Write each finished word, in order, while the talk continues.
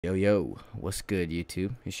Yo, what's good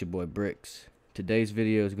YouTube? It's your boy Bricks. Today's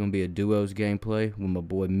video is going to be a DUOS gameplay with my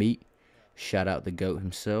boy Meat. Shout out the GOAT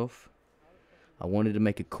himself. I wanted to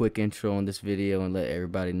make a quick intro on this video and let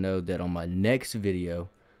everybody know that on my next video,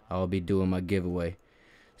 I'll be doing my giveaway.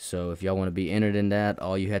 So if y'all want to be entered in that,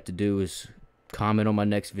 all you have to do is comment on my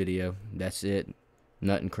next video. That's it.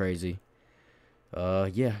 Nothing crazy.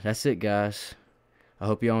 Yeah, that's it guys. I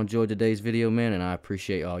hope y'all enjoyed today's video, man, and I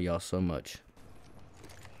appreciate all y'all so much.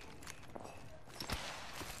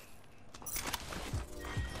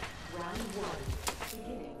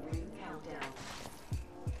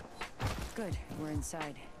 Good, we're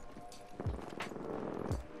inside.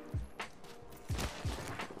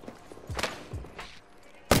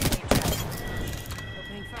 Opening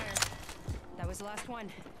fire. That was the last one.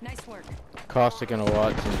 Nice work. Caustic and a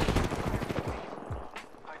Watson.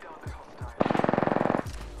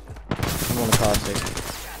 I'm on the Caustic.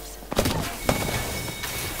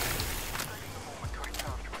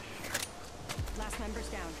 Last member's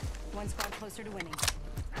down. One squad closer to winning.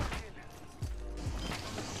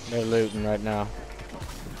 They're looting right now.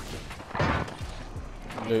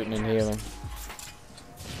 Looting and healing.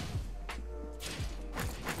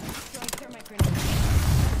 Throwing thermite grenades.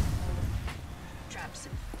 Traps.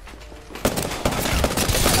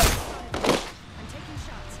 I'm taking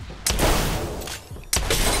shots.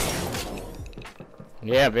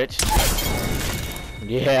 Yeah, bitch.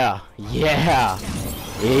 Yeah.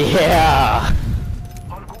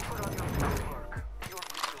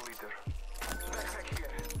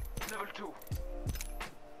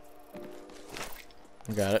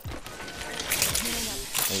 I got it.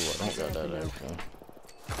 Oh, I don't got that actually.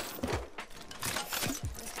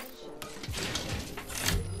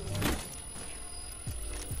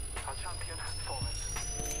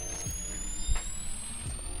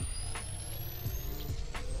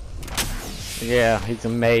 Yeah, he's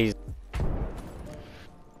amazing.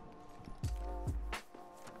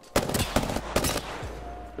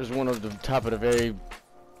 There's one at the top of the very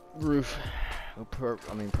roof.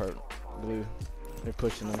 Blue. They're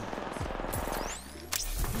pushing them.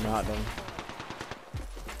 Not them.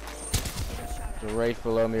 There's a Wraith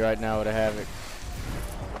below me right now with a Havoc.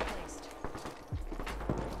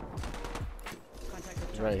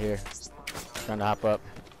 He's right here. Trying to hop up.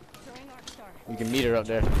 You can meet her up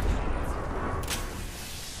there.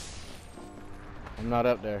 I'm not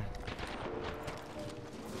up there.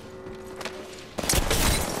 I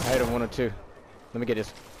hit him 1 or 2. Let me get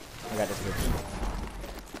this. I got this bitch.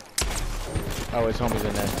 Oh, his homie's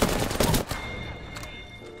in there.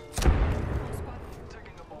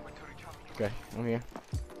 Okay, I'm here.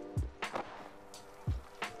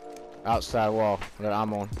 Outside wall that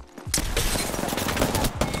I'm on. Taking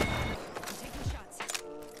shots.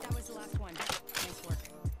 That was the last one. Nice work.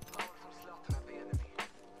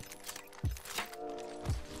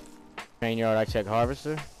 Main yard, I check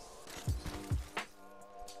harvester.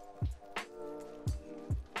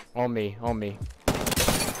 On me.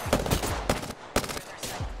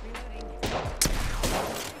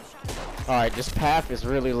 Alright, this path is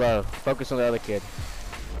really low. Focus on the other kid.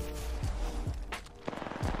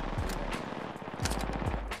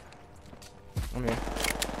 I'm here.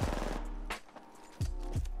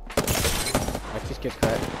 Alright, this kid's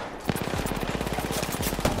cracked.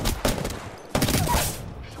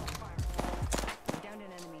 Downed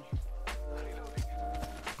an enemy.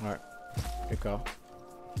 Alright, good call.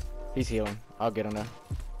 He's healing. I'll get him now.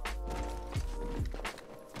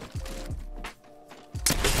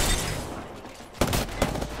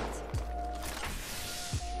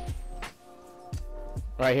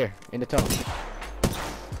 Right here, in the tunnel.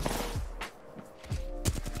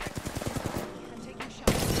 I'm taking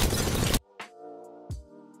shots.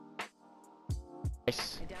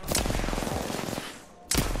 Nice.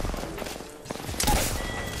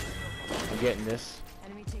 I'm getting this.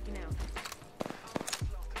 Enemy taken out.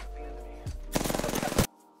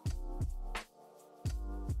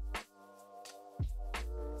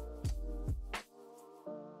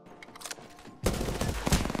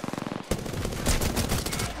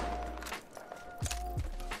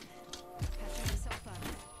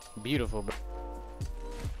 Beautiful, bro.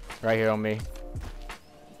 Right here on me.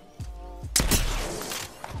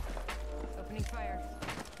 Opening fire.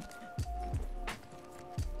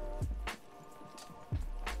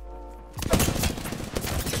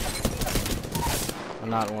 I'm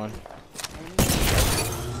not one.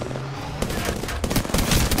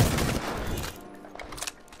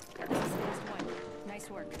 Nice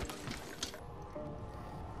work.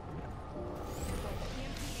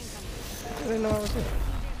 I didn't know I was here.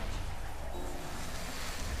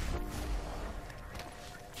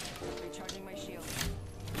 Recharging my shield.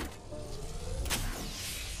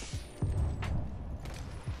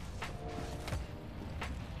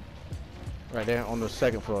 Right there on the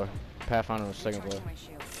second floor. Pathfinder on the second floor. Recharging my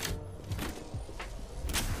shield.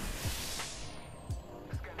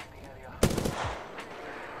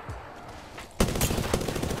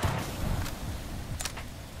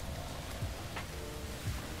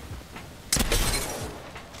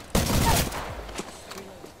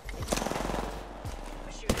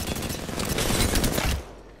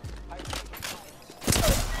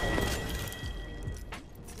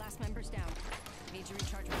 Last member's down. Need to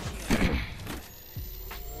recharge my shield.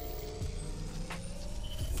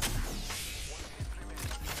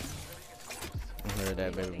 I heard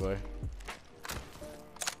that, baby boy.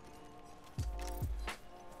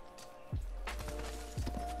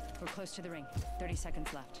 We're close to the ring. 30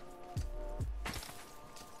 seconds left.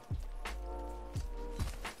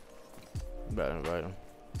 Better invite him.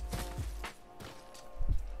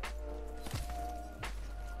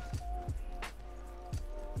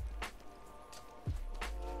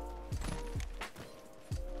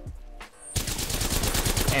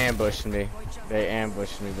 Ambushed me. They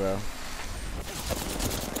ambushed me, bro.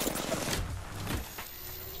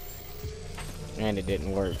 And it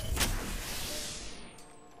didn't work.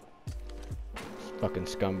 Fucking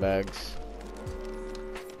scumbags.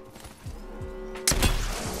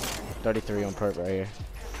 33 on perp right here.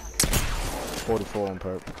 44 on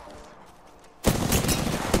perp.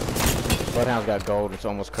 Bloodhound's got gold, it's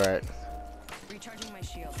almost cracked. Recharging my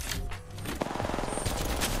shield.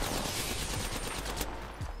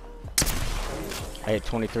 I hit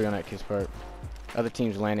 23 on that kid's perp. Other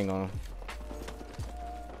team's landing on him.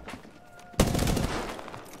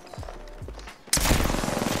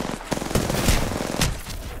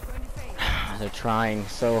 Going to fade. They're trying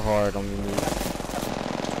so hard on me. Recharging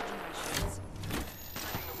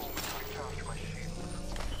my shields.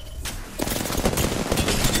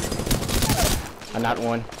 I knocked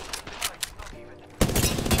one.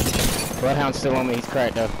 Bloodhound's still on me, he's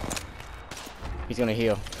cracked though. He's gonna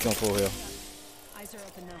heal. He's going full heal. Eyes are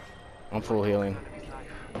open now. I'm full healing.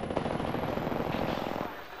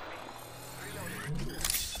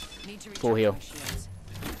 Need to Full recharge heal. my shields.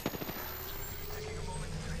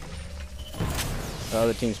 The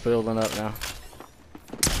other team's building up now.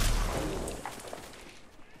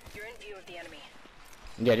 You're in view of the enemy.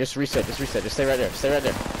 Yeah, just reset, just reset. Just stay right there, stay right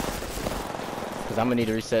there. Cause I'm gonna need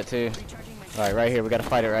to reset too. Recharging my shields. Alright, right here, we gotta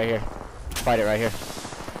fight it right here. Fight it right here.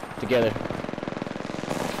 Together.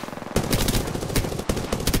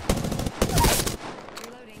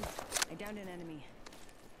 Reloading. I downed an enemy.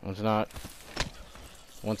 One's not.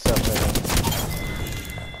 One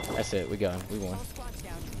self-resin. That's it, we got him. We won. All squads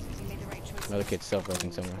down. We made the right choice. Another kid's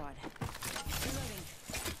self-resin somewhere. Squad. Reloading.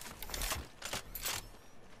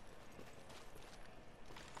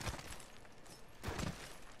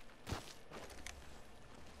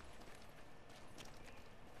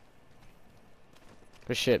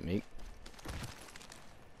 Good shit, Meek.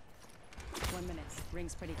 1 minute.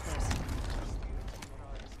 Ring's pretty close.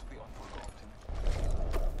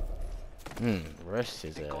 Rest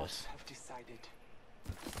his The ass. gods have decided.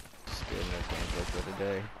 Just getting that game for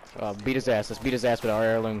today. Beat his ass. Let's beat his ass with our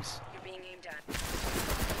heirlooms. You're being aimed at.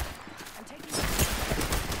 I'm taking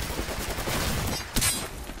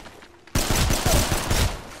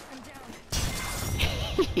I'm down.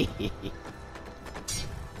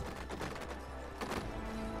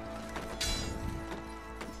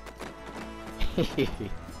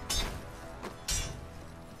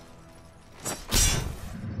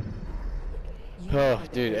 Oh,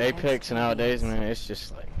 dude, Apex nowadays, man, it's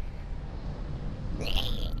just like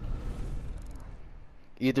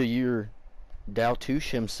either you're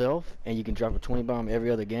Daltouche himself and you can drop a 20 bomb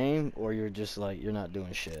every other game, or you're just like you're not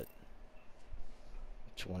doing shit.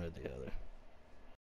 It's one or the other.